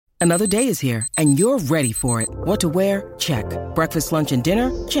Another day is here, and you're ready for it. What to wear? Check. Breakfast, lunch, and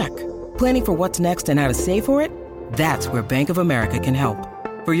dinner? Check. Planning for what's next and how to save for it? That's where Bank of America can help.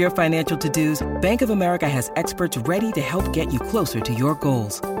 For your financial to-dos, Bank of America has experts ready to help get you closer to your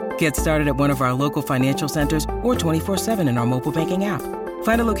goals. Get started at one of our local financial centers or 24/7 in our mobile banking app.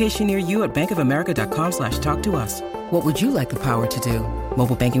 Find a location near you at bankofamerica.com/talktous. What would you like the power to do?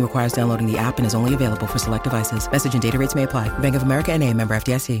 Mobile banking requires downloading the app and is only available for select devices. Message and data rates may apply. Bank of America N.A., member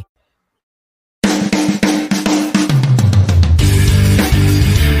FDIC.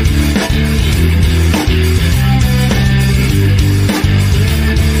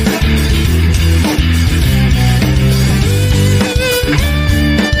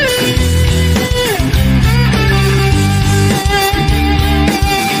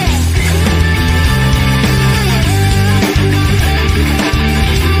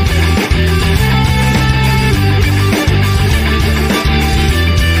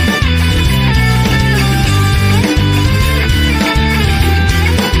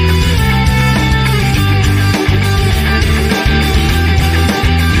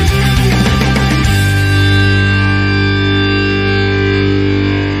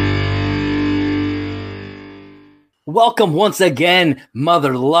 Welcome once again,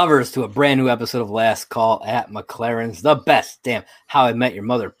 mother lovers, to a brand new episode of Last Call at McLaren's, the best damn How I Met Your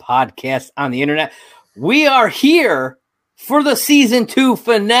Mother podcast on the internet. We are here for the season 2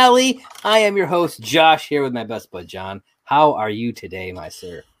 finale. I am your host, Josh, here with my best bud, John. How are you today, my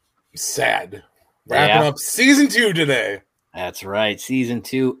sir? Sad. Wrapping up season 2 today. That's right. Season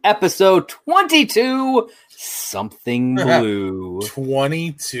 2, episode 22, Something Blue.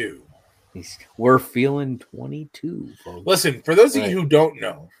 22. We're feeling 22, folks. Listen, for those of you who don't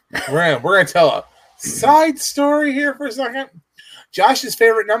know, we're gonna tell a side story here for a second. Josh's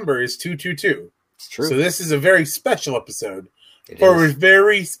favorite number is 222. It's true. So this is a very special episode for a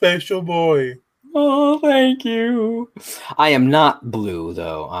very special boy. Oh, thank you. I am not blue,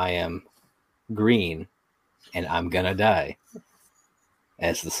 though. I am green, and I'm gonna die,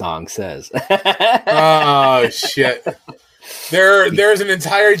 as the song says. Oh, shit. There's an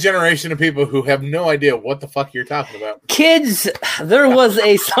entire generation of people who have no idea what the fuck you're talking about. Kids, there was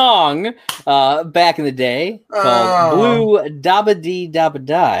a song back in the day called Blue Dabba Dee Dabba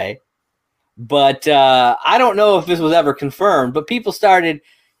Die, but I don't know if this was ever confirmed, but people started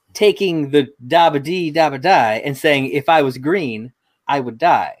taking the Dabba Dee Dabba Die and saying, if I was green, I would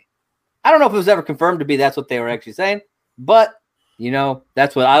die. I don't know if it was ever confirmed to be that's what they were actually saying, but, you know,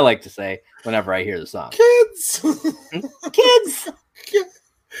 that's what I like to say whenever I hear the song. Kids!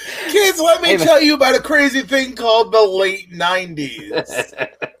 Kids, let me tell you about a crazy thing called the late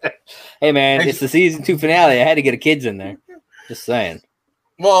 90s. Hey, man, it's the season 2 finale. I had to get a kids in there. Just saying.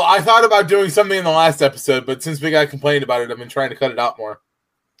 Well, I thought about doing something in the last episode, but since we got complained about it, I've been trying to cut it out more.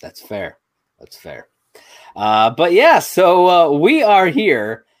 That's fair. But yeah, so we are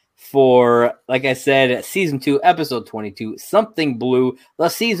here for, like I said, season 2, episode 22, Something Blue, the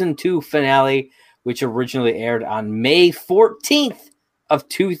season 2 finale, which originally aired on May 14th of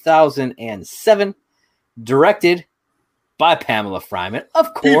 2007, directed by Pamela Fryman,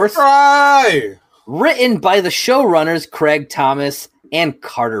 of course. Written by the showrunners Craig Thomas and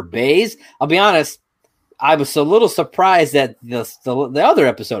Carter Bays. I'll be honest, I was a little surprised that the other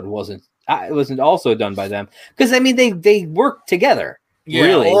episode wasn't also done by them, because I mean they worked together. Yeah,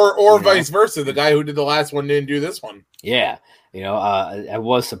 really, or vice versa. The guy who did the last one didn't do this one. Yeah, you know, I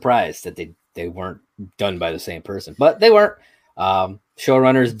was surprised that they weren't done by the same person, but they weren't.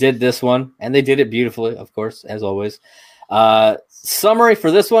 Showrunners did this one, and they did it beautifully, of course, as always. Summary for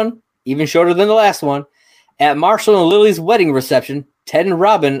this one, even shorter than the last one. At Marshall and Lily's wedding reception, Ted and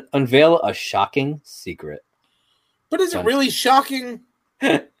Robin unveil a shocking secret. But is it really shocking?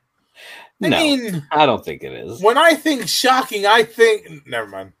 I mean, I don't think it is. When I think shocking, I think... Never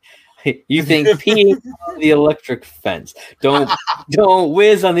mind. You think peeing on the electric fence. Don't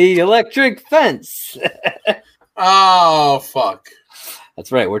whiz on the electric fence. Oh, fuck.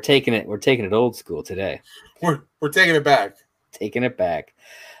 That's right. We're taking it old school today. We're taking it back. Taking it back.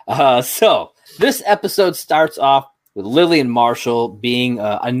 So this episode starts off with Lily and Marshall being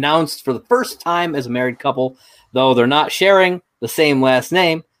announced for the first time as a married couple, though they're not sharing the same last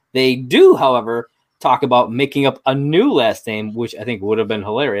name. They do, however, talk about making up a new last name, which I think would have been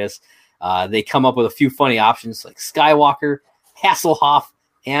hilarious. They come up with a few funny options like Skywalker, Hasselhoff,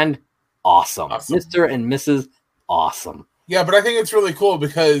 and Awesome. Mr. and Mrs. Awesome. Yeah, but I think it's really cool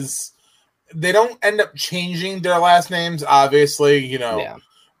because they don't end up changing their last names, obviously, you know. Yeah.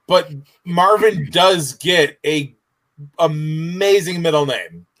 But Marvin does get a amazing middle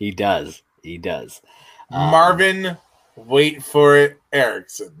name. He does. Marvin Wait for it,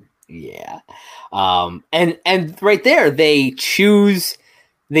 Erickson. Yeah. And right there, they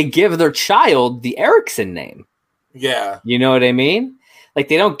give their child the Erickson name. Yeah. You know what I mean? Like,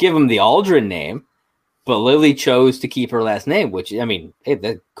 they don't give him the Aldrin name, but Lily chose to keep her last name, which, I mean, hey,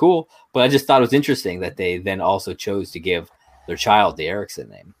 that's cool. But I just thought it was interesting that they then also chose to give their child the Erickson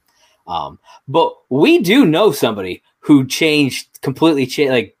name. But we do know somebody who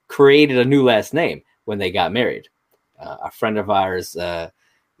created a new last name when they got married. A friend of ours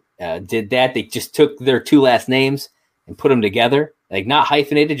did that. They just took their two last names and put them together, like not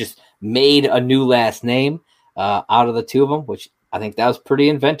hyphenated, just made a new last name out of the two of them, which I think that was pretty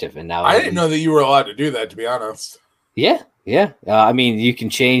inventive. And now I didn't know that you were allowed to do that, to be honest. Yeah. I mean, you can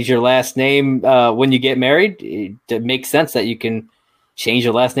change your last name when you get married. It makes sense that you can change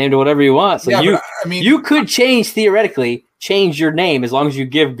your last name to whatever you want. So you could theoretically change your name as long as you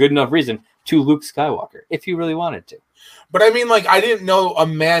give good enough reason to Luke Skywalker if you really wanted to. But I mean, like, I didn't know a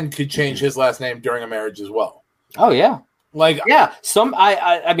man could change his last name during a marriage as well. Oh yeah. Like, yeah.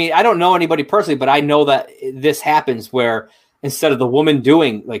 I mean, I don't know anybody personally, but I know that this happens where instead of the woman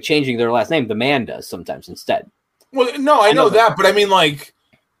changing their last name, the man does sometimes instead. Well, no, I know that, but I mean, like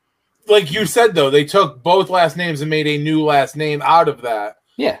you said, though, they took both last names and made a new last name out of that.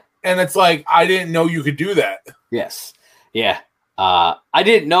 Yeah. And it's like, I didn't know you could do that. Yes. Yeah. I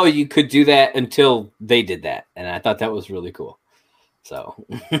didn't know you could do that until they did that. And I thought that was really cool. So,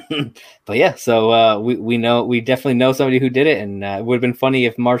 but yeah, so we definitely know somebody who did it. And it would have been funny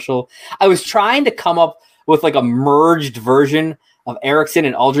if Marshall, I was trying to come up with like a merged version of Erickson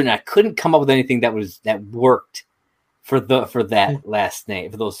and Aldrin. And I couldn't come up with anything that worked for that last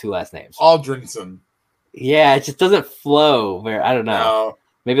name, for those two last names. Aldrinson. Yeah, it just doesn't flow. I don't know. No.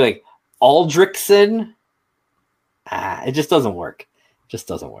 Maybe like Aldrickson. It just doesn't work.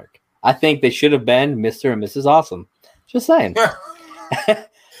 I think they should have been Mr. and Mrs. Awesome. Just saying.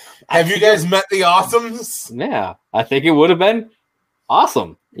 Have you guys met the Awesomes? Yeah, I think it would have been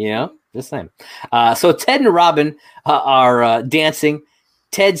awesome. Just saying. So Ted and Robin are dancing.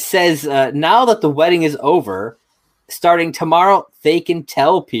 Ted says, now that the wedding is over, starting tomorrow, they can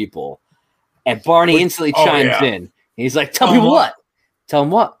tell people. And Barney instantly chimes in. He's like, tell people what? Tell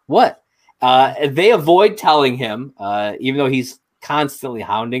him what? What? They avoid telling him, even though he's constantly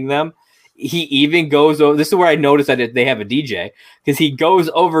hounding them. He even goes over. This is where I noticed that they have a DJ, because he goes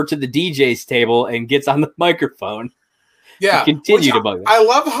over to the DJ's table and gets on the microphone. Yeah. Continue to bug them. I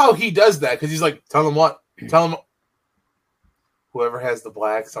love how he does that, because he's like, tell them what? Tell them whoever has the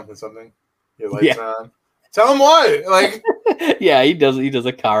black something. Your lights on. Tell them what? Like, yeah, he does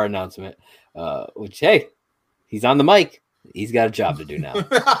a car announcement, which, hey, he's on the mic. He's got a job to do now.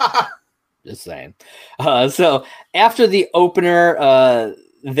 Just saying. So after the opener,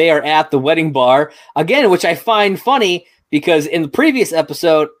 they are at the wedding bar again, which I find funny because in the previous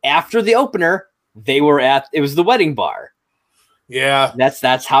episode, after the opener, it was the wedding bar. Yeah.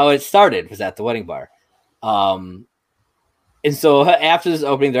 That's how it started, was at the wedding bar. And so after this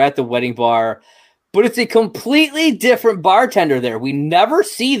opening, they're at the wedding bar, but it's a completely different bartender there. We never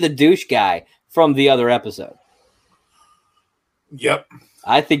see the douche guy from the other episode. Yep.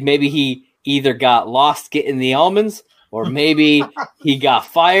 I think maybe he either got lost getting the almonds, or maybe he got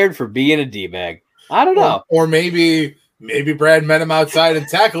fired for being a D-bag. I don't know. Or maybe Brad met him outside and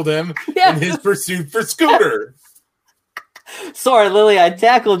tackled him in his pursuit for Scooter. Sorry, Lily, I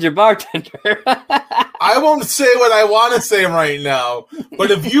tackled your bartender. I won't say what I want to say right now,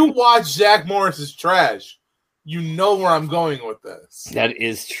 but if you watch Zach Morris's Trash, you know where I'm going with this. That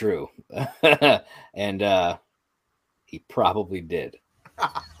is true. And he probably did.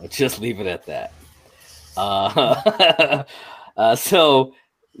 Let's just leave it at that. So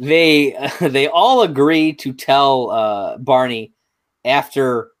they all agree to tell Barney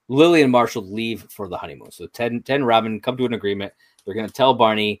after Lily and Marshall leave for the honeymoon. So Ted and Robin come to an agreement. They're going to tell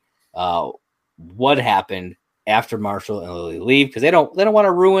Barney what happened after Marshall and Lily leave, because they don't want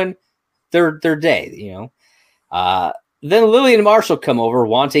to ruin their day. Then Lily and Marshall come over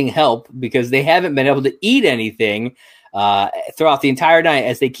wanting help because they haven't been able to eat anything throughout the entire night,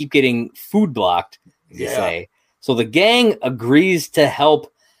 as they keep getting food blocked. Say. So the gang agrees to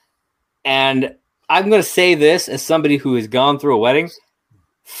help. And I'm going to say this as somebody who has gone through a wedding.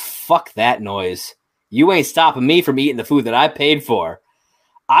 Fuck that noise. You ain't stopping me from eating the food that I paid for.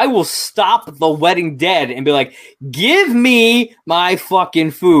 I will stop the wedding dead and be like, give me my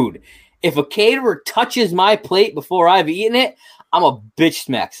fucking food. If a caterer touches my plate before I've eaten it, I'm a bitch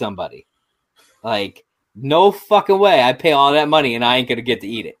smack somebody. Like, no fucking way. I pay all that money and I ain't going to get to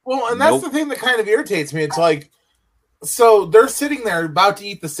eat it. Well, and that's the thing that kind of irritates me. It's like, So they're sitting there about to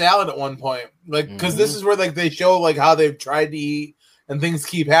eat the salad at one point, like because this is where like they show like how they've tried to eat and things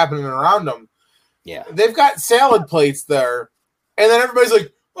keep happening around them. Yeah, they've got salad plates there, and then everybody's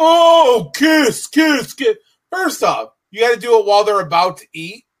like, "Oh, kiss, kiss, kiss." First off, you got to do it while they're about to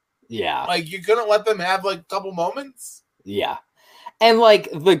eat. Yeah, like you couldn't let them have like a couple moments. Yeah, and like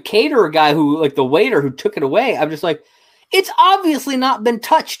the caterer guy who, like the waiter who took it away, I'm just like, it's obviously not been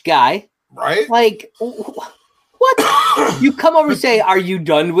touched, guy. Right? Like. What? You come over and say, "Are you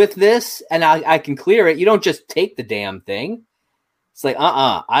done with this?" And I can clear it. You don't just take the damn thing. It's like,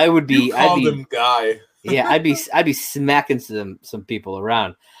 I would be. You called him guy. Yeah, I'd be smacking some people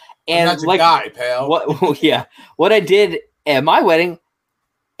around. And I'm not your like, guy, pal. What I did at my wedding,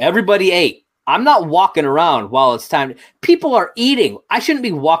 everybody ate. I'm not walking around while it's time. People are eating. I shouldn't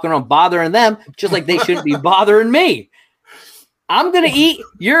be walking around bothering them, just like they shouldn't be bothering me. I'm going to eat,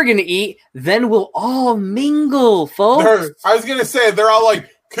 you're going to eat, then we'll all mingle, folks. I was going to say, they're all like,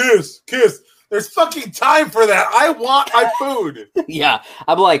 kiss, kiss. There's fucking time for that. I want my food. Yeah.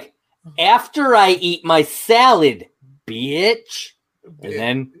 I'm like, after I eat my salad, bitch. And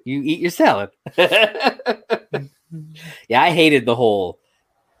then you eat your salad. Yeah, I hated the whole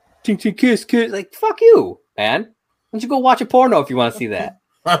ting, ting, kiss, kiss. Like, fuck you, man. Why don't you go watch a porno if you want to see that?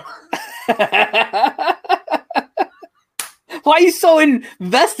 Why are you so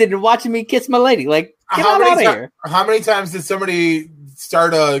invested in watching me kiss my lady? Like, get out of here. How many times did somebody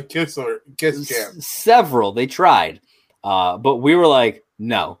start a kiss jam? Several. They tried. But we were like,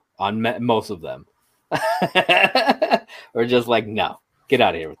 no, on most of them. We're just like, no, get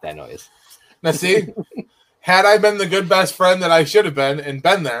out of here with that noise. Now, see, had I been the good best friend that I should have been and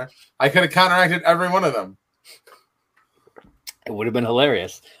been there, I could have counteracted every one of them. It would have been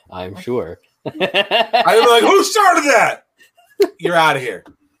hilarious, I'm sure. I'd be like, who started that? You're out of here.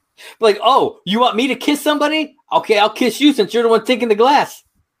 Like, oh, you want me to kiss somebody? Okay, I'll kiss you since you're the one tinking the glass.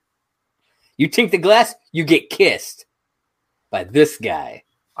 You tink the glass, you get kissed by this guy.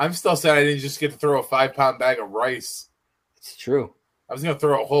 I'm still sad I didn't just get to throw a 5-pound bag of rice. It's true. I was going to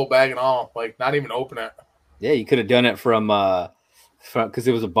throw a whole bag and all, like not even open it. Yeah, you could have done it from because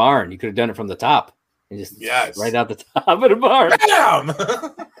it was a barn. You could have done it from the top. And just right out the top of the barn. Damn!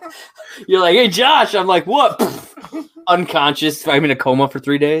 You're like, hey, Josh. I'm like, what? Unconscious. I'm in a coma for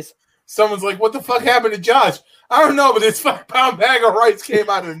 3 days. Someone's like, what the fuck happened to Josh? I don't know, but this 5-pound bag of rice came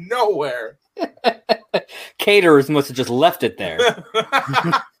out of nowhere. Caterers must have just left it there.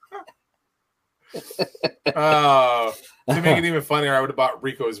 To make it even funnier, I would have bought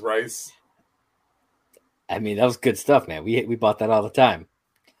Rico's rice. I mean, that was good stuff, man. We bought that all the time.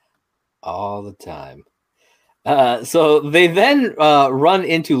 All the time. So they then run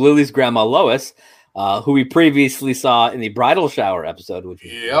into Lily's grandma, Lois, who we previously saw in the bridal shower episode, which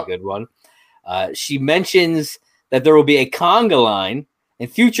was a good one. She mentions that there will be a conga line,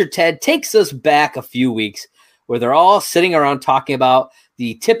 and future Ted takes us back a few weeks where they're all sitting around talking about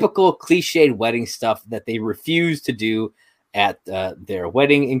the typical cliched wedding stuff that they refuse to do at their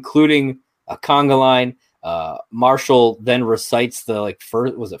wedding, including a conga line. Marshall then recites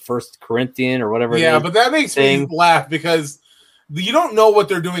the First Corinthian or whatever. Yeah, but that makes me laugh because you don't know what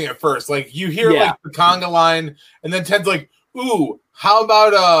they're doing at first. Like you hear like the conga line, and then Ted's like, "Ooh, how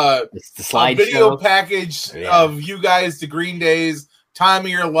about a video package of you guys to Green Day's Time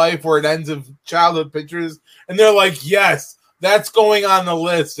of Your Life where it ends of childhood pictures?" And they're like, "Yes, that's going on the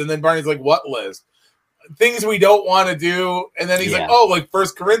list." And then Barney's like, "What list?" Things we don't want to do. And then he's like, "Oh, like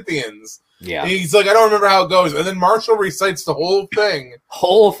First Corinthians." Yeah. And he's like, I don't remember how it goes. And then Marshall recites the whole thing.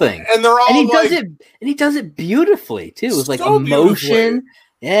 And they're all he does it beautifully too. It's like emotion.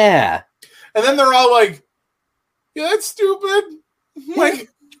 Yeah. And then they're all like, yeah, that's stupid. Like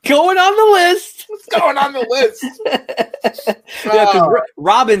going on the list. What's going on the list? Yeah, because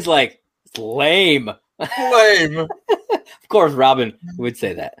Robin's like, it's lame. Lame. Of course, Robin would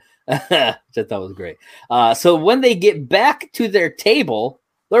say that. Which I thought was great. So when they get back to their table,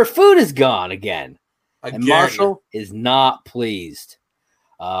 their food is gone again. And Marshall is not pleased.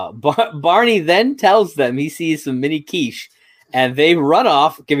 Barney then tells them he sees some mini quiche, and they run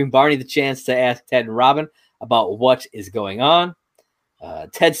off, giving Barney the chance to ask Ted and Robin about what is going on.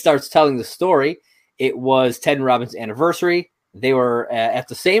 Ted starts telling the story. It was Ted and Robin's anniversary. They were at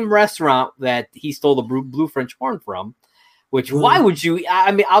the same restaurant that he stole the Blue French Horn from, which why would you?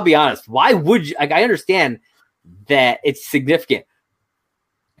 I mean, I'll be honest. Why would you? Like, I understand that it's significant.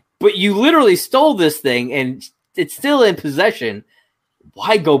 But you literally stole this thing, and it's still in possession.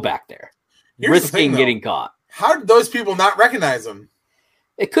 Why go back there, risking getting caught? How did those people not recognize him?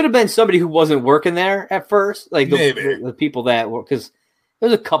 It could have been somebody who wasn't working there at first, like the people that were, because it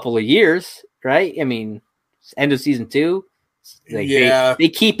was a couple of years, right? I mean, end of season 2. Like they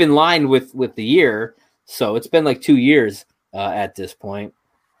keep in line with the year, so it's been like 2 years at this point.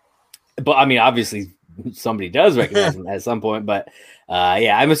 But I mean, obviously somebody does recognize him at some point. But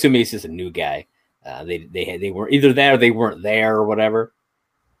I'm assuming he's just a new guy. They were either there or they weren't there or whatever.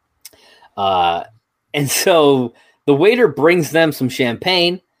 And so the waiter brings them some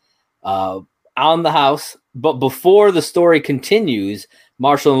champagne on the house. But before the story continues,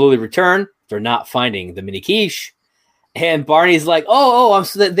 Marshall and Lily return. They're not finding the mini quiche. And Barney's like, I'm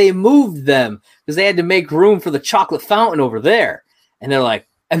so that they moved them because they had to make room for the chocolate fountain over there. And they're like,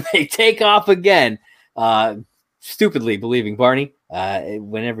 and they take off again, stupidly believing Barney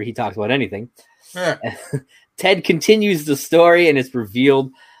whenever he talks about anything. Yeah. Ted continues the story, and it's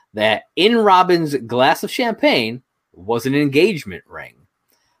revealed that in Robin's glass of champagne was an engagement ring.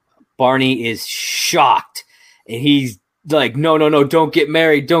 Barney is shocked, and he's like, no, don't get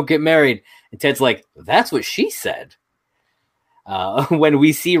married, don't get married. And Ted's like, that's what she said. When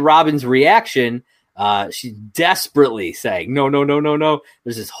we see Robin's reaction, she's desperately saying, no.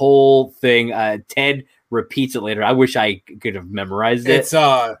 There's this whole thing. Ted repeats it later. I wish I could have memorized it.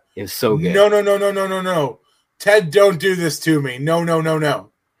 It was so good. No. Ted, don't do this to me.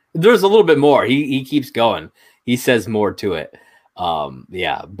 No. There's a little bit more. He keeps going. He says more to it.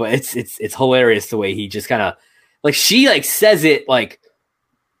 But it's hilarious the way he just kind of like she like says it like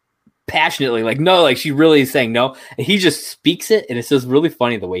passionately, like no, like she really is saying no, and he just speaks it, and it's just really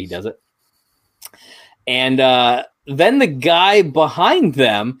funny the way he does it. And then the guy behind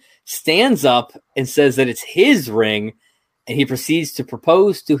them stands up and says that it's his ring, and he proceeds to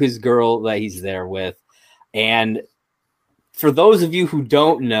propose to his girl that he's there with. And for those of you who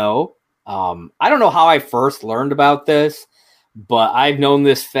don't know, I don't know how I first learned about this, but I've known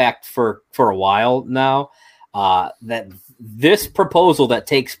this fact for a while now, that this proposal that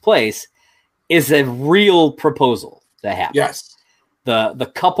takes place is a real proposal that happens. Yes.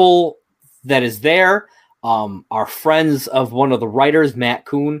 The couple that is there are friends of one of the writers, Matt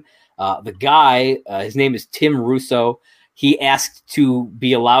Kuhn. The guy, his name is Tim Russo. He asked to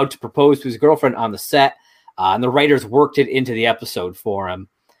be allowed to propose to his girlfriend on the set, and the writers worked it into the episode for him.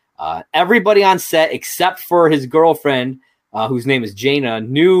 Everybody on set, except for his girlfriend, whose name is Jaina,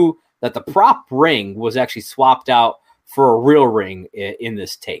 knew that the prop ring was actually swapped out for a real ring in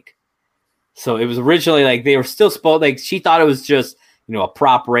this take. So it was originally like they were still supposed, like she thought it was just, a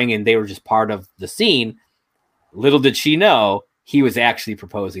prop ring and they were just part of the scene. Little did she know he was actually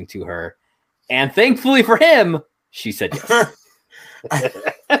proposing to her. And thankfully for him, she said yes.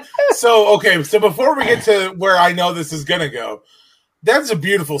 So before we get to where I know this is going to go, that's a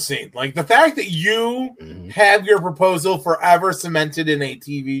beautiful scene. Like the fact that you have your proposal forever cemented in a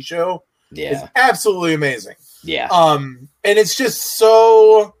TV show is absolutely amazing. Yeah. And it's just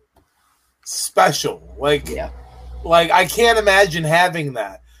so special. Like I can't imagine having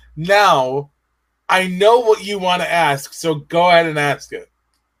that. Now, I know what you want to ask, so go ahead and ask it.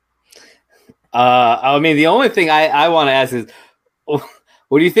 I mean, the only thing I want to ask is,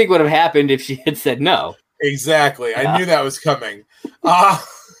 what do you think would have happened if she had said no? Exactly. I knew that was coming. I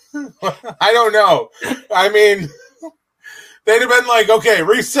don't know. I mean, they'd have been like, okay,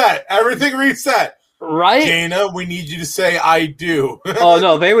 reset. Everything reset. Right? Jaina, we need you to say I do. Oh,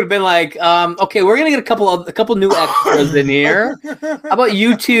 no. They would have been like, okay, we're going to get a couple new extras in here. How about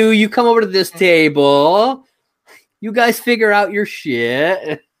you two? You come over to this table. You guys figure out your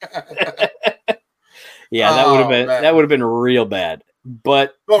shit. Yeah, that would have been real bad.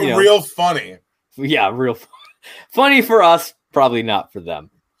 But real funny. Yeah, real funny for us, probably not for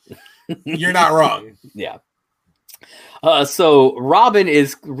them. You're not wrong. Yeah. So Robin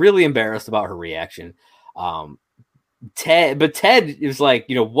is really embarrassed about her reaction. Ted is like,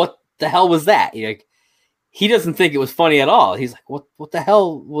 what the hell was that? He doesn't think it was funny at all. He's like, what the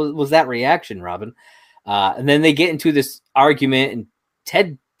hell was that reaction, Robin? And then they get into this argument, and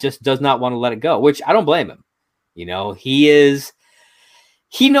Ted just does not want to let it go, which I don't blame him.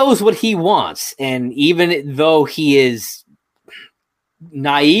 He knows what he wants. And even though he is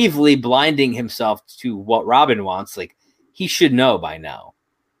naively blinding himself to what Robin wants, like he should know by now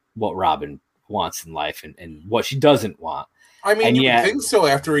what Robin wants in life and what she doesn't want. I mean, you would think so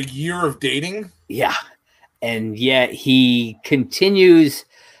after a year of dating. Yeah. And yet he continues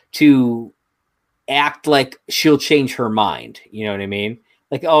to act like she'll change her mind. You know what I mean?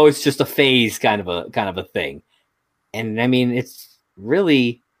 Like, oh, it's just a phase kind of a thing. And I mean, it's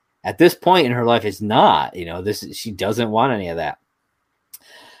really at this point in her life, it's not, she doesn't want any of that.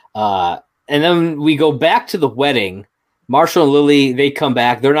 And then we go back to the wedding. Marshall and Lily, they come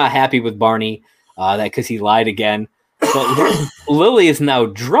back. They're not happy with Barney, because he lied again. But Lily is now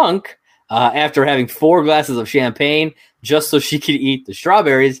drunk, after having 4 glasses of champagne just so she could eat the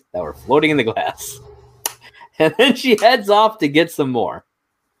strawberries that were floating in the glass. And then she heads off to get some more.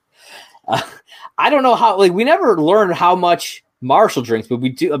 I don't know how, we never learned how much Marshall drinks, but we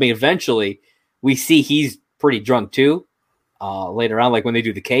do. I mean, eventually we see he's pretty drunk too. Later on, when they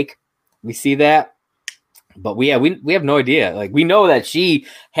do the cake, we see that. But we have no idea. We know that she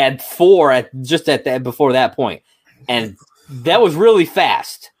had 4 before that point, and that was really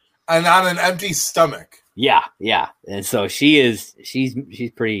fast. And on an empty stomach. Yeah. And so she's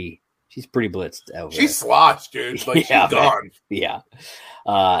pretty blitzed over She's sloshed, dude. She's gone. Yeah.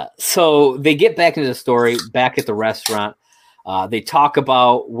 So they get back into the story back at the restaurant. They talk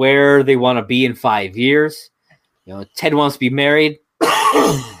about where they want to be in 5 years. Ted wants to be married.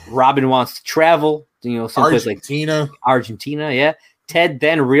 Robin wants to travel. Someplace Argentina. Argentina, yeah. Ted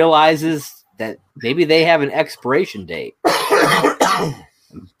then realizes that maybe they have an expiration date.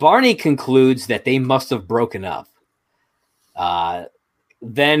 Barney concludes that they must have broken up.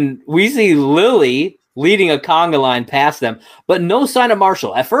 Then we see Lily leading a conga line past them, but no sign of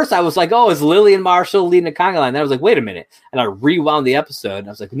Marshall. At first, I was like, oh, it's Lily and Marshall leading a conga line. Then I was like, wait a minute. And I rewound the episode, and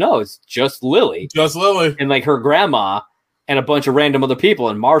I was like, no, it's just Lily. Just Lily. And her grandma and a bunch of random other people,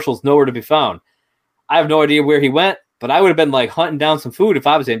 and Marshall's nowhere to be found. I have no idea where he went, but I would have been hunting down some food if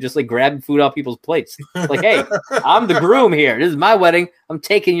I was him, just grabbing food off people's plates. Hey, I'm the groom here. This is my wedding. I'm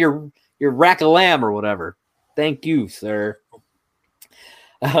taking your rack of lamb or whatever. Thank you, sir.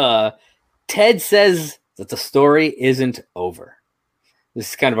 Ted says that the story isn't over. This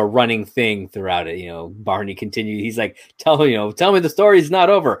is kind of a running thing throughout it. Barney continued. He's like, tell me the story's not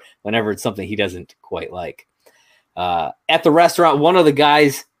over whenever it's something he doesn't quite like. At the restaurant, one of the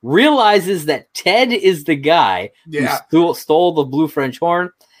guys realizes that Ted is the guy who stole the blue French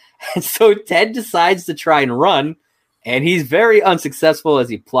horn. And so Ted decides to try and run, and he's very unsuccessful as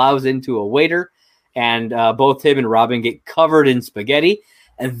he plows into a waiter, and both him and Robin get covered in spaghetti.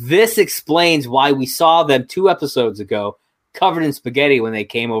 And this explains why we saw them 2 episodes ago covered in spaghetti when they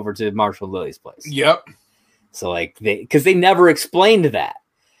came over to Marshall and Lily's place. Yep. So because they never explained that.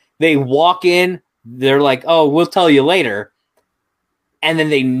 They walk in, they're like, oh, we'll tell you later. And then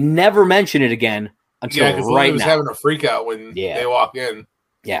they never mention it again until right now. He was having a freak out when they walk in.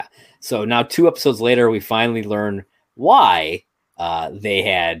 Yeah. So now 2 episodes later, we finally learn why they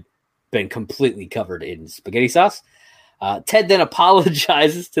had been completely covered in spaghetti sauce. Ted then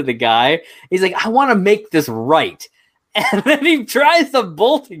apologizes to the guy. He's like, I want to make this right. And then he tries to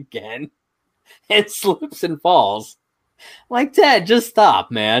bolt again and slips and falls. Ted, just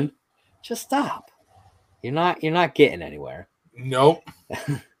stop, man. Just stop. You're not getting anywhere. Nope.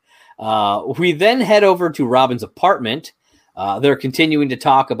 We then head over to Robin's apartment. They're continuing to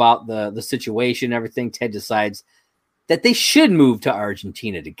talk about the situation and everything. Ted decides that they should move to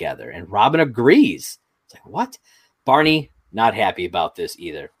Argentina together, and Robin agrees. It's like, what? Barney, not happy about this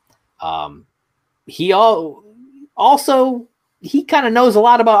either. He also kind of knows a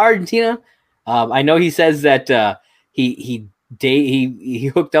lot about Argentina. I know he says that he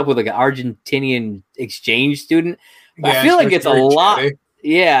hooked up with an Argentinian exchange student. Yeah, I feel like it's a lot. Chatty.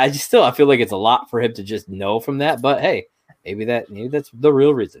 Yeah, I feel like it's a lot for him to just know from that. But hey, maybe that's the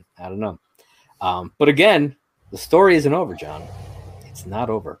real reason. I don't know. But again, the story isn't over, John. It's not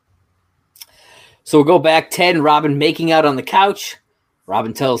over. So we'll go back, Ted and Robin making out on the couch.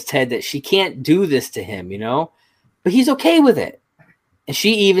 Robin tells Ted that she can't do this to him, but he's okay with it. And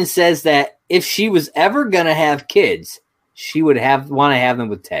she even says that if she was ever going to have kids, she would want to have them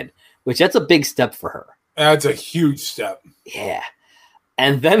with Ted, which that's a big step for her. That's a huge step. Yeah.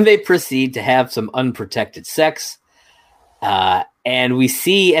 And then they proceed to have some unprotected sex. And we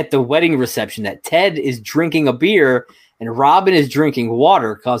see at the wedding reception that Ted is drinking a beer and Robin is drinking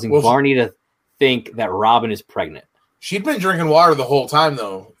water, causing Barney to think that Robin is pregnant. She'd been drinking water the whole time,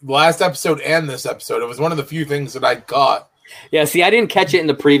 though. Last episode and this episode. It was one of the few things that I caught. Yeah, see, I didn't catch it in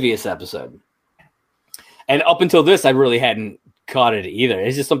the previous episode. And up until this, I really hadn't caught it either.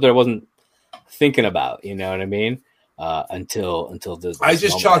 It's just something I wasn't thinking about, you know what I mean? Until this. I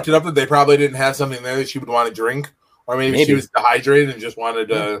just chalked it up that they probably didn't have something there that she would want to drink. Or maybe she was dehydrated and just wanted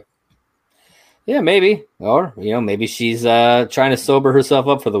to... Yeah, maybe. Or, maybe she's trying to sober herself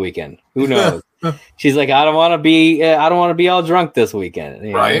up for the weekend. Who knows? She's like, I don't want to be all drunk this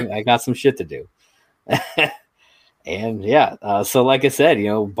weekend. Right. I got some shit to do. And yeah, so like I said,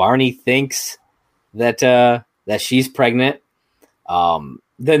 Barney thinks that she's pregnant.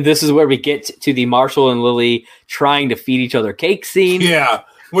 Then this is where we get to the Marshall and Lily trying to feed each other cake scene. Yeah,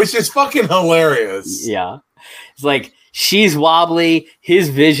 which is fucking hilarious. Yeah. It's like she's wobbly, his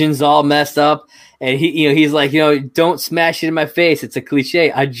vision's all messed up, and he's like, don't smash it in my face. It's a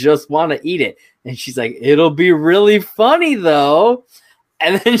cliche. I just want to eat it. And she's like, it'll be really funny though.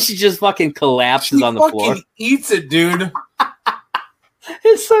 And then she just fucking collapses on the floor. Eats it, dude.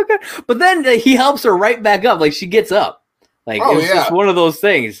 It's so good. But then he helps her right back up. Like she gets up. Like it's just one of those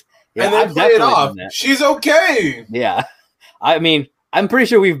things. Yeah, and then play it off. She's okay. Yeah. I mean, I'm pretty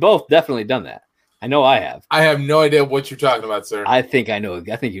sure we've both definitely done that. I know I have. I have no idea what you're talking about, sir. I think I know.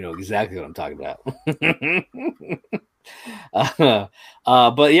 I think you know exactly what I'm talking about.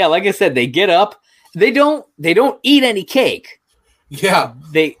 But yeah, like I said, they get up. They don't eat any cake. Yeah.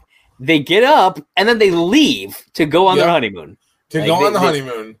 They get up and then they leave to go on their honeymoon. Go on the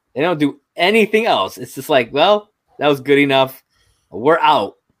honeymoon. They don't do anything else. It's just like, well, that was good enough. We're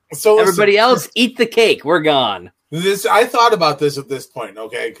out. So everybody else, eat the cake. We're gone. I thought about this at this point,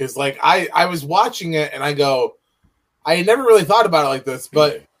 okay? Because like I was watching it and I go, I never really thought about it like this,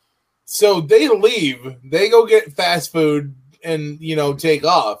 but so they leave, they go get fast food and take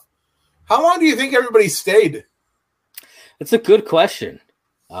off. How long do you think everybody stayed? It's a good question.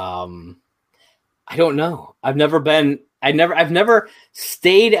 I don't know. I've never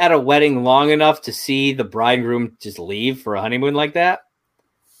stayed at a wedding long enough to see the bride and groom just leave for a honeymoon like that.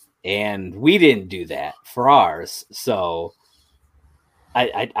 And we didn't do that for ours. So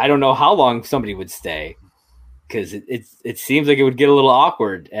I don't know how long somebody would stay, because it seems like it would get a little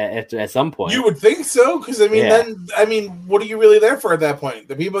awkward at some point. You would think so, because then what are you really there for at that point?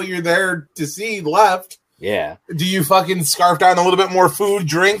 The people you're there to see left. Yeah. Do you fucking scarf down a little bit more food,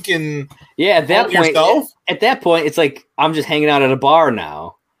 drink, and at that point yourself? At that point, it's like I'm just hanging out at a bar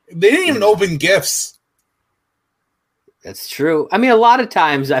now. They didn't even open gifts. That's true. I mean, a lot of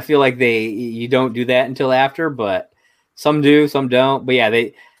times I feel like you don't do that until after, but some do, some don't. But yeah,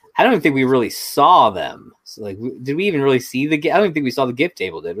 I don't think we really saw them. So like, did we even really see the gift? I don't think we saw the gift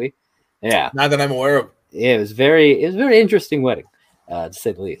table, did we? Yeah. Not that I'm aware of. Yeah, it was a very interesting wedding, to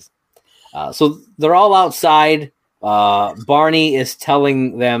say the least. So they're all outside. Barney is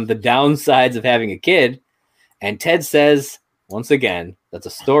telling them the downsides of having a kid. And Ted says, once again, that the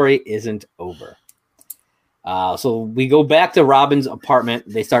story isn't over. So we go back to Robin's apartment.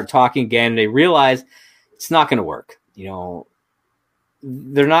 They start talking again. They realize it's not going to work.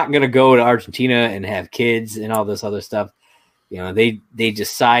 They're not going to go to Argentina and have kids and all this other stuff. They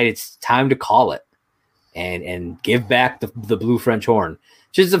decide it's time to call it and give back the blue French horn,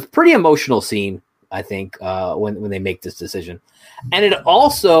 which is a pretty emotional scene, I think, when they make this decision. And it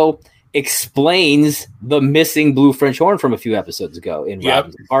also explains the missing blue French horn from a few episodes ago in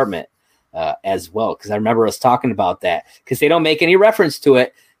Robin's apartment. As well, because I remember us talking about that, because they don't make any reference to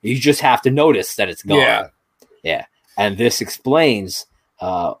it. You just have to notice that it's gone. Yeah. And this explains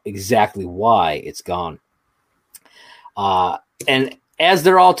exactly why it's gone. And as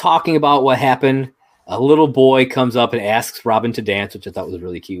they're all talking about what happened, a little boy comes up and asks Robin to dance, which I thought was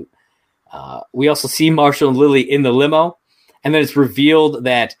really cute. We also see Marshall and Lily in the limo, and then it's revealed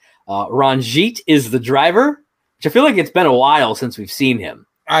that Ranjit is the driver, which I feel like it's been a while since we've seen him.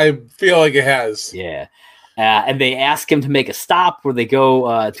 I feel like it has. Yeah. And they ask him to make a stop where they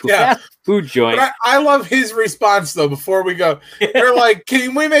go to a fast food joint. But I love his response, though, before we go. They're like,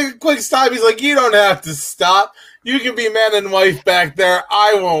 can we make a quick stop? He's like, you don't have to stop. You can be man and wife back there.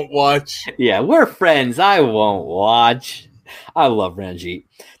 I won't watch. Yeah, we're friends. I won't watch. I love Ranjit.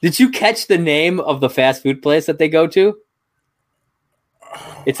 Did you catch the name of the fast food place that they go to?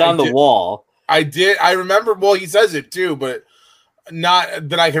 It's on the wall. I did. I remember. Well, he says it, too, but not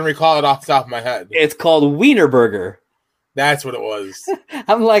that I can recall it off the top of my head. It's called Wienerburger. That's what it was.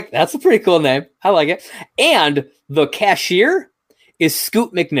 I'm like, that's a pretty cool name. I like it. And the cashier is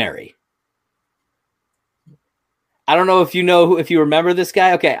Scoot McNairy. I don't know if you remember this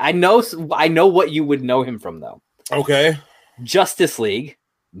guy. Okay, I know what you would know him from, though. Okay. Justice League,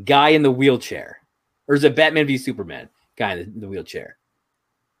 guy in the wheelchair. Or is it Batman v Superman? Guy in the wheelchair.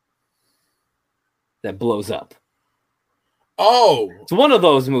 That blows up. Oh, it's one of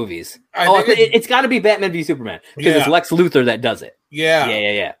those movies. It's got to be Batman v Superman, because it's Lex Luthor that does it.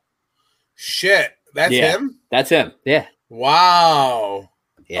 Yeah. Shit, that's him. That's him. Yeah. Wow.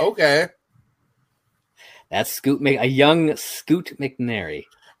 Yeah. Okay. That's a young Scoot McNairy.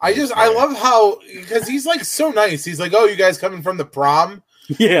 I love how, because he's like so nice. He's like, "Oh, you guys coming from the prom?"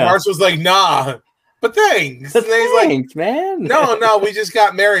 Yeah. Marshall's like, "Nah, but thanks." And he's like, "Man, no, we just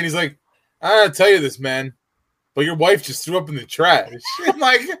got married." He's like, "I gotta tell you this, man. But your wife just threw up in the trash." And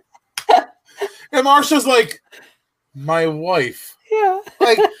like, and Marshall's like, "My wife." Yeah.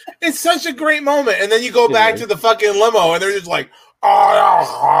 Like, it's such a great moment. And then you go back to the fucking limo and they're just like,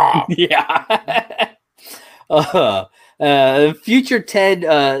 oh. Yeah. Future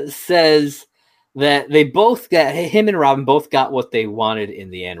Ted says that they both got, him and Robin both got what they wanted in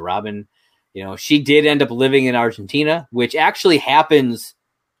the end. Robin, she did end up living in Argentina, which actually happens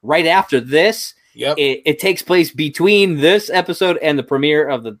right after this. Yep. It takes place between this episode and the premiere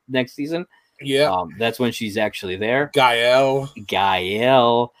of the next season. Yeah. That's when she's actually there. Gael. Is it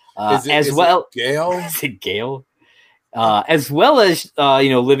Gail? As well as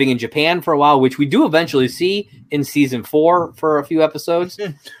living in Japan for a while, which we do eventually see in season 4 for a few episodes.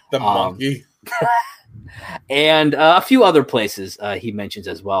 The monkey. And a few other places he mentions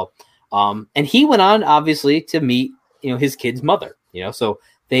as well. And he went on, obviously, to meet his kid's mother. So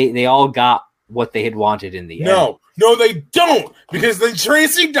they all got what they had wanted in the end. No, they don't, because then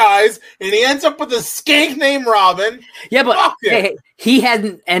Tracy dies and he ends up with a skank named Robin. Yeah, but he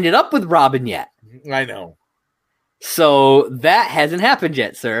hadn't ended up with Robin yet. I know. So that hasn't happened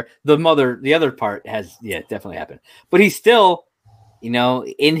yet, sir. The other part has, definitely happened. But he's still,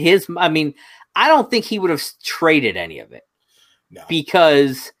 in his, I don't think he would have traded any of it. No.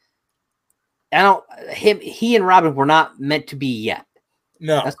 Because he and Robin were not meant to be yet.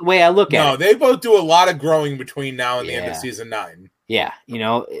 No. That's the way I look at it. No, they both do a lot of growing between now and the end of season 9. Yeah.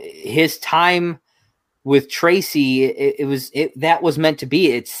 His time with Tracy, that was meant to be.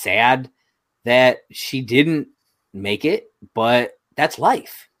 It's sad that she didn't make it, but that's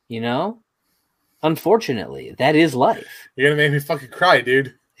life, Unfortunately, that is life. You're gonna make me fucking cry,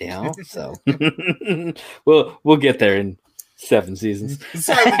 dude. So we'll get there in 7 seasons.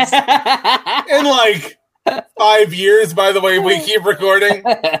 In like 5 years, by the way, we keep recording.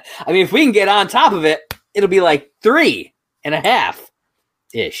 If we can get on top of it, it'll be like 3.5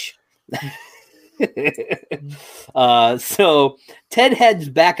 ish. So Ted heads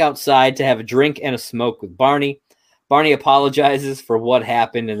back outside to have a drink and a smoke with Barney. Barney apologizes for what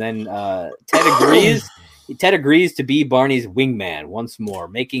happened, and then Ted agrees. Ted agrees to be Barney's wingman once more,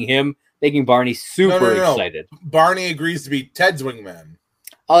 making Barney super excited. Barney agrees to be Ted's wingman.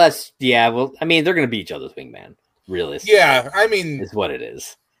 Oh, well, they're going to be each other's wingman, realistically. Yeah, is what it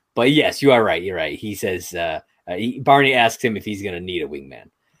is. But yes, you are right. You're right. He says, Barney asks him if he's going to need a wingman.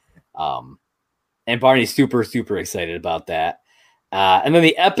 And Barney's super, super excited about that. And then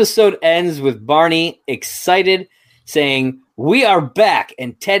the episode ends with Barney excited, saying, "We are back,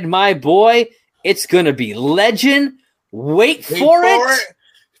 and Ted, my boy, it's going to be legend. Wait for it.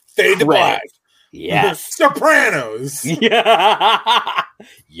 Fade to black. Yes. Sopranos. Yeah.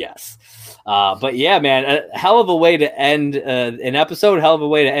 Yes. But yeah, man, a hell of a way to end an episode, hell of a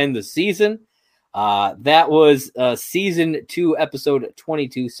way to end the season. That was season 2, episode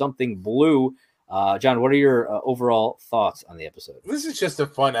 22, Something Blue. John, what are your overall thoughts on the episode? This is just a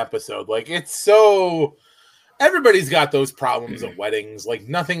fun episode. Like, it's so... Everybody's got those problems at weddings. Like,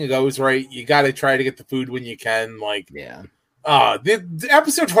 nothing goes right. You got to try to get the food when you can. Like, yeah. The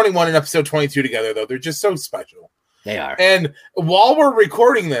episode 21 and episode 22 together, though, they're just so special. They are. And while we're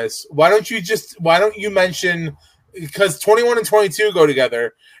recording this, why don't you mention, because 21 and 22 go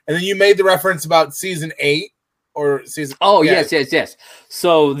together, and then you made the reference about season 8 or season. Oh, yeah. yes.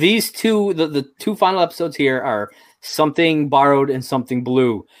 So these two, the 2 final episodes here are Something Borrowed and Something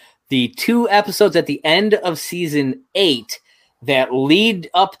Blue. The 2 episodes at the end of season 8 that lead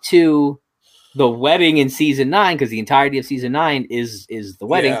up to the wedding in season 9, because the entirety of season 9 is the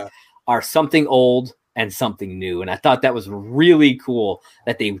wedding, are Something Old and Something New. And I thought that was really cool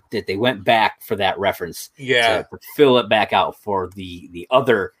that they went back for that reference. Yeah. To fill it back out for the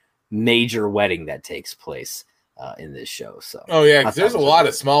other major wedding that takes place in this show. So because there's a lot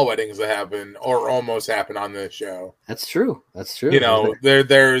of small weddings that happen or almost happen on this show. That's true.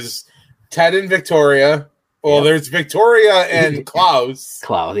 There's Ted and Victoria. Well, there's Victoria and Klaus.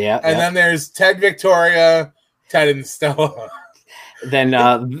 Yeah. And then there's Ted, Victoria, Ted, and Stella. Then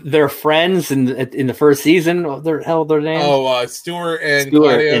they're friends in the first season. What the hell their names? Oh, Stuart and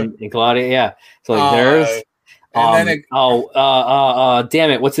Claudia. And Claudia, yeah. So there's damn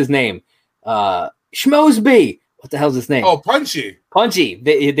it, what's his name? Schmoseby. What the hell's his name? Oh, Punchy.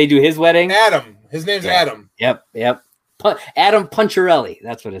 They do his wedding. Adam. His name's Adam. Yep. Adam Puncharelli.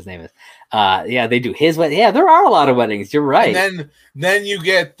 That's what his name is. They do his wedding. Yeah, there are a lot of weddings. You're right. And then you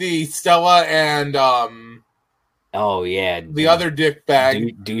get the Stella and the other dick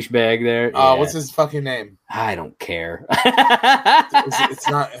bag douchebag there. What's his fucking name? I don't care. It's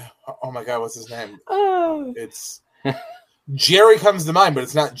not. Oh my god, what's his name? It's Jerry comes to mind, but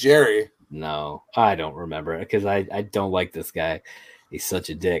it's not Jerry. No, I don't remember it because I don't like this guy. He's such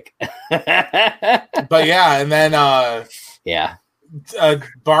a dick. But yeah, and then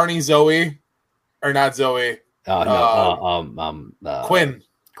Barney, Zoe, or not Zoe. Oh no,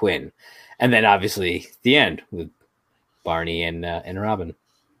 Quinn, and then obviously the end with Barney and Robin.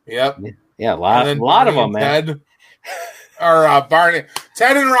 Yep. Yeah, a lot of them, man. Ted. Or Barney.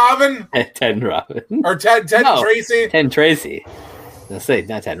 Ted and Robin? Ted and Robin. Or Ted and Tracy? Ted and Tracy. Let's say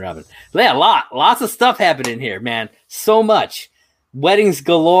not Ted and Robin. Yeah, lots of stuff happening here, man. So much. Weddings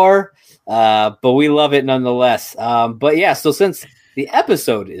galore, but we love it nonetheless. But yeah, so since the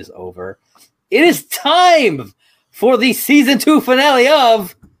episode is over, it is time for the season 2 finale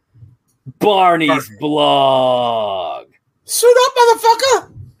of Barney's Blog. Suit up,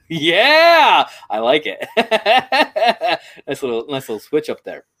 motherfucker! Yeah, I like it. nice little switch up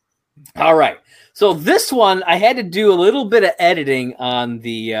there. All right, so this one I had to do a little bit of editing on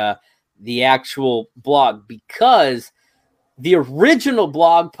the actual blog because the original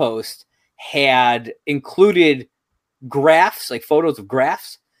blog post had included graphs, like photos of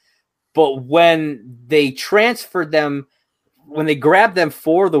graphs, but when they transferred them, when they grabbed them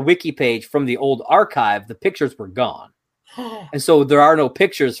for the wiki page from the old archive, the pictures were gone. And so there are no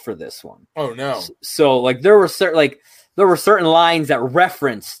pictures for this one. Oh no. So like there were certain lines that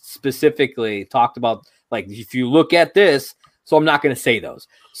referenced specifically talked about, like, if you look at this, so I'm not going to say those.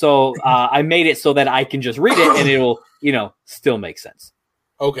 So I made it so that I can just read it and it will, still make sense.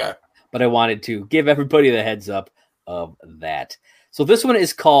 Okay. But I wanted to give everybody the heads up of that. So this one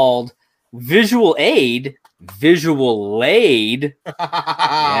is called Visual Aid.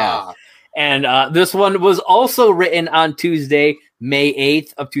 Yeah. And this one was also written on Tuesday, May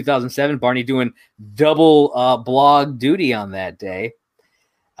 8th of 2007. Barney doing double blog duty on that day.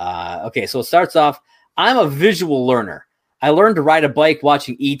 Okay, so it starts off, I'm a visual learner. I learned to ride a bike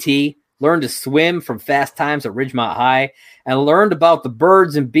watching E.T., learned to swim from Fast Times at Ridgemont High, and learned about the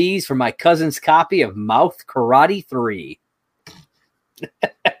birds and bees from my cousin's copy of Mouth Karate 3.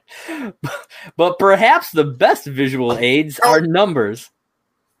 But perhaps the best visual aids are numbers.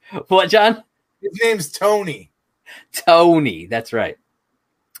 What, John? His name's Tony. Tony, that's right.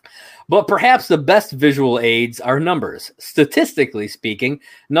 But perhaps the best visual aids are numbers. Statistically speaking,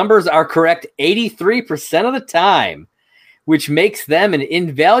 numbers are correct 83% of the time, which makes them an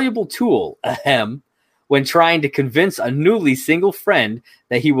invaluable tool, when trying to convince a newly single friend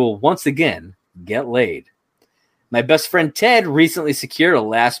that he will once again get laid. My best friend Ted recently secured a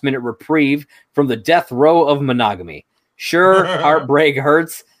last-minute reprieve from the death row of monogamy. Sure, heartbreak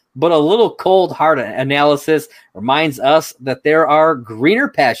hurts, but a little cold hard analysis reminds us that there are greener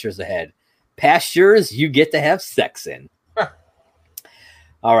pastures ahead. Pastures you get to have sex in.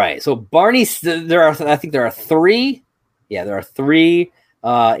 All right, so Barney, I think there are three. Yeah, there are three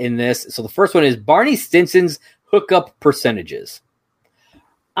in this. So the first one is Barney Stinson's hookup percentages.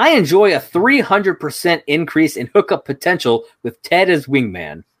 I enjoy a 300% increase in hookup potential with Ted as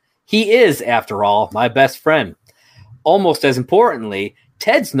wingman. He is, after all, my best friend. Almost as importantly,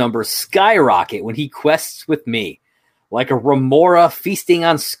 Ted's numbers skyrocket when he quests with me. Like a remora feasting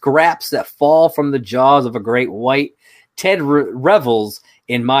on scraps that fall from the jaws of a great white, Ted revels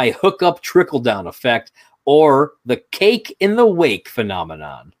in my hookup trickle-down effect, or the cake in the wake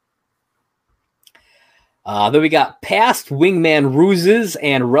phenomenon. Then we got past wingman ruses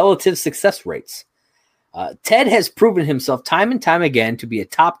and relative success rates. Ted has proven himself time and time again to be a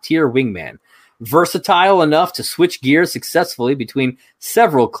top-tier wingman, versatile enough to switch gears successfully between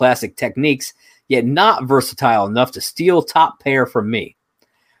several classic techniques, yet not versatile enough to steal top pair from me.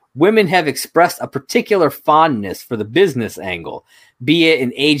 Women have expressed a particular fondness for the business angle, be it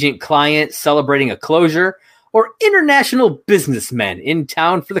an agent-client celebrating a closure or international businessmen in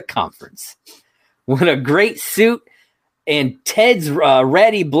town for the conference. When a great suit and Ted's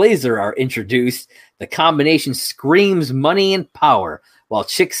ratty blazer are introduced, the combination screams money and power, while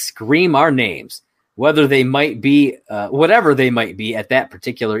chicks scream our names, whatever they might be at that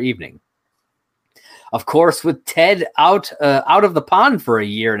particular evening. Of course, with Ted out of the pond for a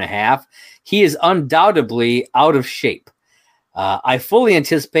year and a half, he is undoubtedly out of shape. I fully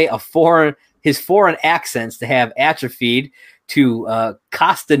anticipate his foreign accents to have atrophied to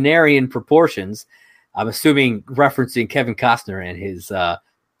Costnerian proportions. I'm assuming referencing Kevin Costner and his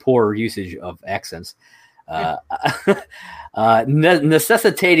poor usage of accents.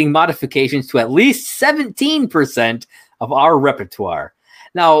 Necessitating modifications to at least 17% of our repertoire.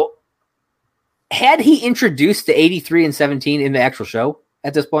 Now, had he introduced the 83 and 17 in the actual show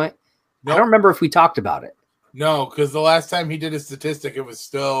at this point? Nope. I don't remember if we talked about it. No, because the last time he did a statistic, it was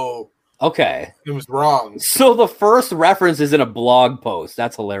still... Okay. It was wrong. So the first reference is in a blog post.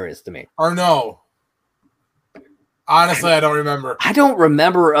 That's hilarious to me. Or no. Honestly, I don't remember. I don't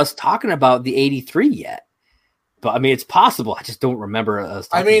remember us talking about the 83 yet. But I mean, it's possible. I just don't remember us.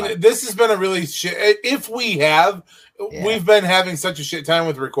 I mean, this has been a really shit. If we have, we've been having such a shit time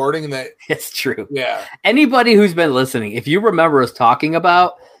with recording that it's true. Yeah. Anybody who's been listening, if you remember us talking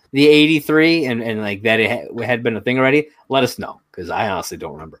about the 83 and like that it had been a thing already, let us know, because I honestly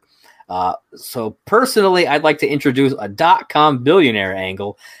don't remember. So personally, I'd like to introduce a .com billionaire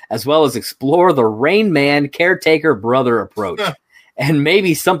angle, as well as explore the Rain Man caretaker brother approach, and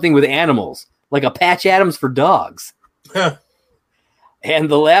maybe something with animals, like a Patch Adams for dogs. And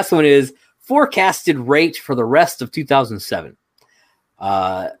the last one is forecasted rate for the rest of 2007.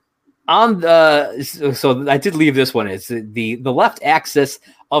 So I did leave this one. It's the left axis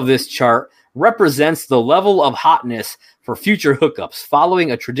of this chart represents the level of hotness for future hookups,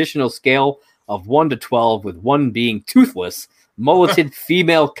 following a traditional scale of 1 to 12, with 1 being toothless, mulleted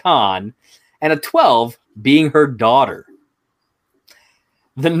female con, and a 12 being her daughter.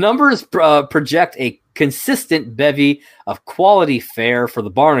 The numbers project a consistent bevy of quality fare for the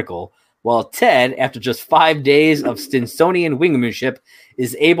Barnacle, while Ted, after just 5 days of Stinsonian wingmanship,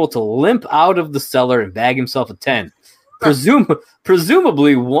 is able to limp out of the cellar and bag himself a 10.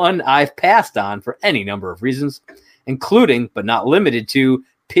 Presumably one I've passed on for any number of reasons, including, but not limited to,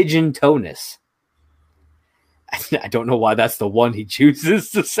 pigeon toeness. I don't know why that's the one he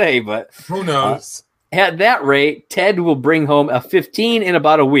chooses to say, but who knows? At that rate, Ted will bring home a 15 in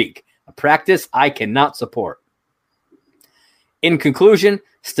about a week, a practice I cannot support. In conclusion,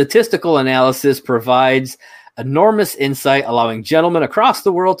 statistical analysis provides enormous insight, allowing gentlemen across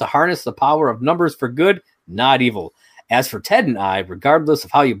the world to harness the power of numbers for good, not evil. As for Ted and I, regardless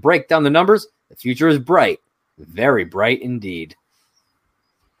of how you break down the numbers, the future is bright. Very bright indeed.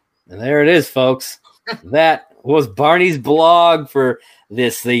 And there it is, folks. That was Barney's blog for the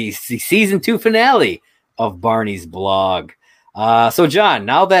season 2 finale of Barney's blog. So, John,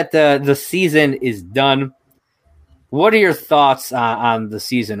 now that the season is done, what are your thoughts on the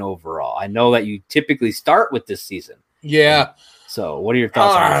season overall? I know that you typically start with this season. Yeah. So, what are your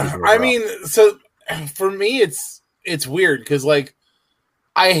thoughts on the season overall? I mean, so for me, it's weird because, like,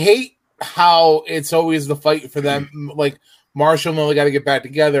 I hate how it's always the fight for them. Like, Marshall and Lily got to get back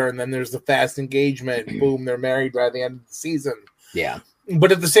together, and then there's the fast engagement. Boom, they're married by the end of the season. Yeah.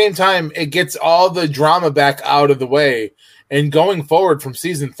 But at the same time, it gets all the drama back out of the way. And going forward from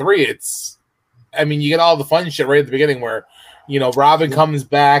season 3, you get all the fun shit right at the beginning where, Robin comes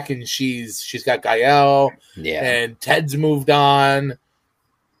back and she's got Gael. Yeah. And Ted's moved on.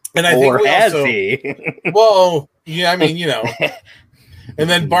 And I or think has he? Well, yeah, And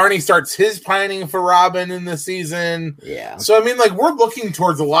then Barney starts his planning for Robin in the season. Yeah. So, we're looking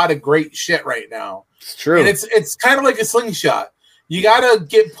towards a lot of great shit right now. It's true. And it's kind of like a slingshot. You got to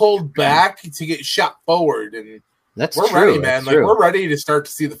get pulled back to get shot forward. And we're true. ready, man. We're ready to start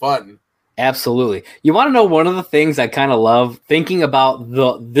to see the fun. Absolutely. You want to know one of the things I kind of love thinking about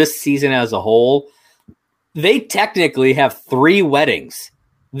this season as a whole? They technically have 3 weddings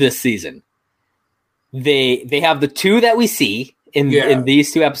this season. They have the 2 that we see in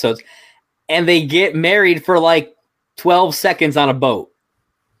these 2 episodes, and they get married for like 12 seconds on a boat.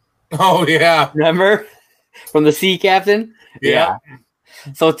 Oh yeah, remember from the sea captain? Yeah.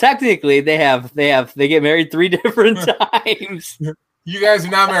 So technically, they get married 3 different times. You guys are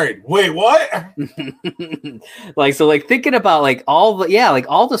not married. Wait, what? Thinking about all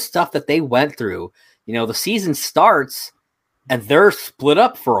the stuff that they went through. The season starts, and they're split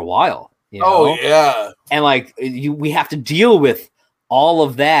up for a while. Oh yeah, and we have to deal with all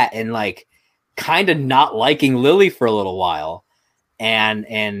of that, and kind of not liking Lily for a little while,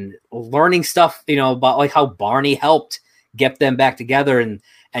 and learning stuff about how Barney helped get them back together,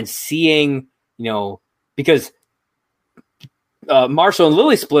 and seeing because Marshall and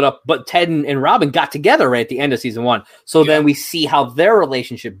Lily split up, but Ted and Robin got together right at the end of season 1. So then we see how their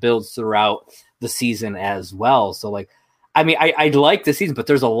relationship builds throughout the season as well. So I like the season, but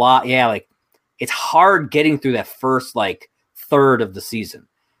there's a lot. Yeah, it's hard getting through that first third of the season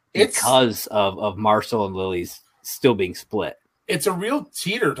because of Marshall and Lily's still being split. It's a real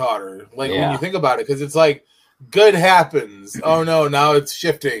teeter-totter, when you think about it, because it's good happens. Oh no, now it's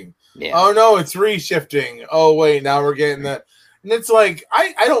shifting. Yeah. Oh no, it's reshifting. Oh wait, now we're getting that. And it's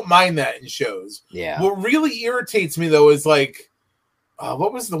I don't mind that in shows. Yeah. What really irritates me though is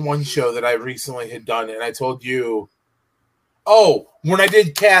what was the one show that I recently had done and I told you? Oh, when I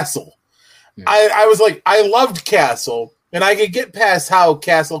did Castle. I was I loved Castle, and I could get past how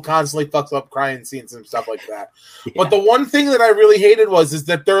Castle constantly fucks up crying scenes and stuff like that. Yeah. But the one thing that I really hated is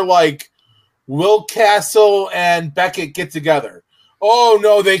that they're will Castle and Beckett get together? Oh,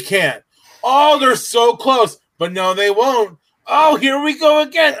 no, they can't. Oh, they're so close. But no, they won't. Oh, here we go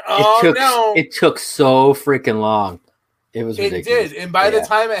again. Oh, no. It took so freaking long. It was ridiculous. It did. And by the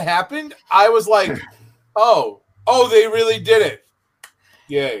time it happened, I was like, oh, they really did it.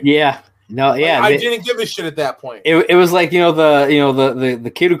 Yay. Yeah. No, yeah. I didn't give a shit at that point. It was like,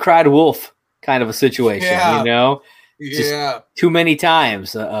 the kid who cried wolf kind of a situation, Just too many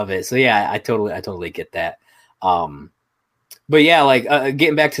times of it. So yeah, I totally get that. But yeah, like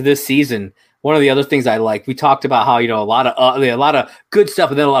getting back to this season, one of the other things I like, we talked about how, a lot of good stuff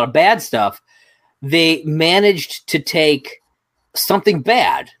and then a lot of bad stuff. They managed to take something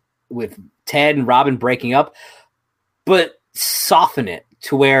bad with Ted and Robin breaking up, but soften it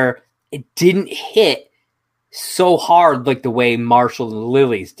to where it didn't hit so hard like the way Marshall and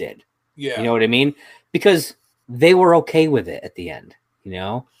Lily's did. Yeah. You know what I mean? Because they were okay with it at the end,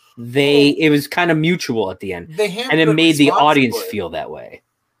 it was kind of mutual at the end, and it made the audience feel that way.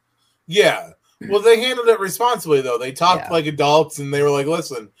 Yeah. Well, they handled it responsibly, though. They talked like adults, and they were like,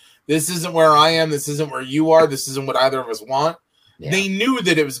 listen, this isn't where I am. This isn't where you are. This isn't what either of us want. Yeah. They knew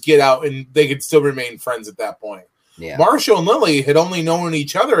that it was Get Out, and they could still remain friends at that point. Yeah. Marshall and Lily had only known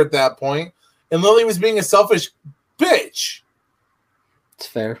each other at that point, and Lily was being a selfish bitch. It's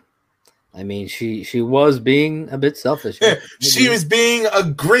fair. I mean, she was being a bit selfish. She was being a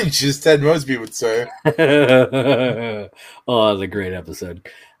Grinch, as Ted Mosby would say. Oh, that was a great episode.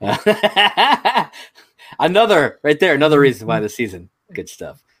 Another reason why the season. Good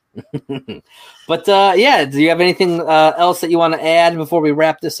stuff. But do you have anything else that you want to add before we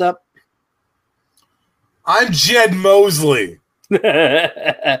wrap this up? I'm Jed Mosley.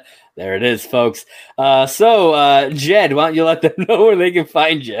 There it is, folks. So Jed, why don't you let them know where they can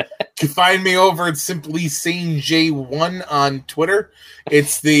find you? You can find me over at Simply Sane J1 on Twitter.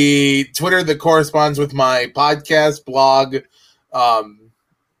 It's the Twitter that corresponds with my podcast blog.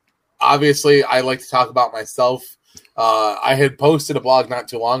 Obviously, I like to talk about myself. I had posted a blog not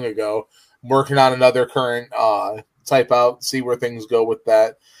too long ago. I'm working on another current type out, see where things go with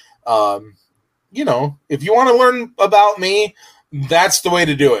that. If you want to learn about me, that's the way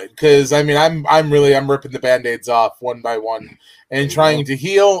to do it. Because I'm ripping the Band-Aids off one by one and trying to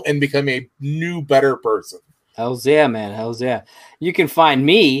heal and become a new, better person. Hells yeah, man. Hells yeah. You can find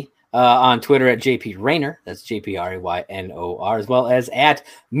me on Twitter at JP Raynor. That's JPRAYNOR, as well as at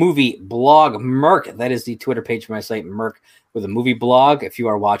Movie Blog Merc. That is the Twitter page for my site, Merc with a movie blog. If you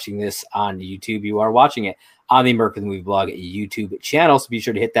are watching this on YouTube, you are watching it on the Merc with a Movie Blog YouTube channel. So be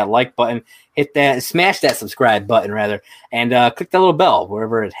sure to hit that like button, smash that subscribe button rather, and click that little bell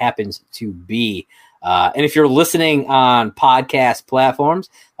wherever it happens to be. And if you're listening on podcast platforms,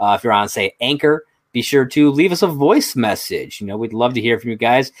 if you're on, say, Anchor, be sure to leave us a voice message. We'd love to hear from you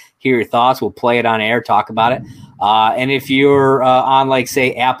guys, hear your thoughts. We'll play it on air, talk about it. And if you're on, like,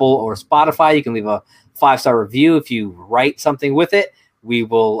 say, Apple or Spotify, you can leave a 5-star review. If you write something with it, we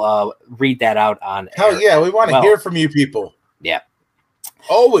will read that out on air. Hell yeah, we want to hear from you people. Yeah.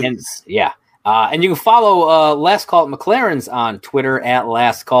 Always. And, yeah. And you can follow Last Call at McLaren's on Twitter at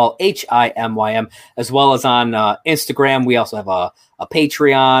Last Call HIMYM, as well as on Instagram. We also have a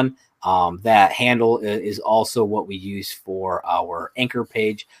Patreon. That handle is also what we use for our Anchor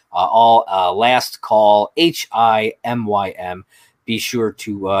page. All Last Call HIMYM. Be sure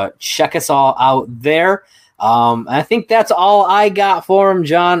to check us all out there. I think that's all I got for him.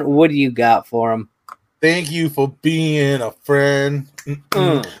 John, what do you got for him? Thank you for being a friend.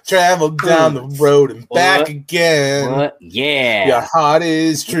 Travel down the road and back again. What? Yeah. Your heart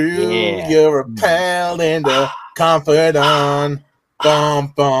is true. Yeah. You're a pal and a confidant.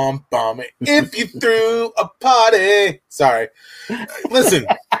 Bum, bum, bum. If you threw a party. Sorry. Listen,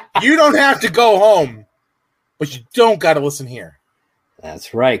 you don't have to go home, but you don't got to listen here.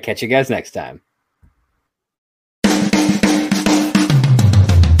 That's right. Catch you guys next time.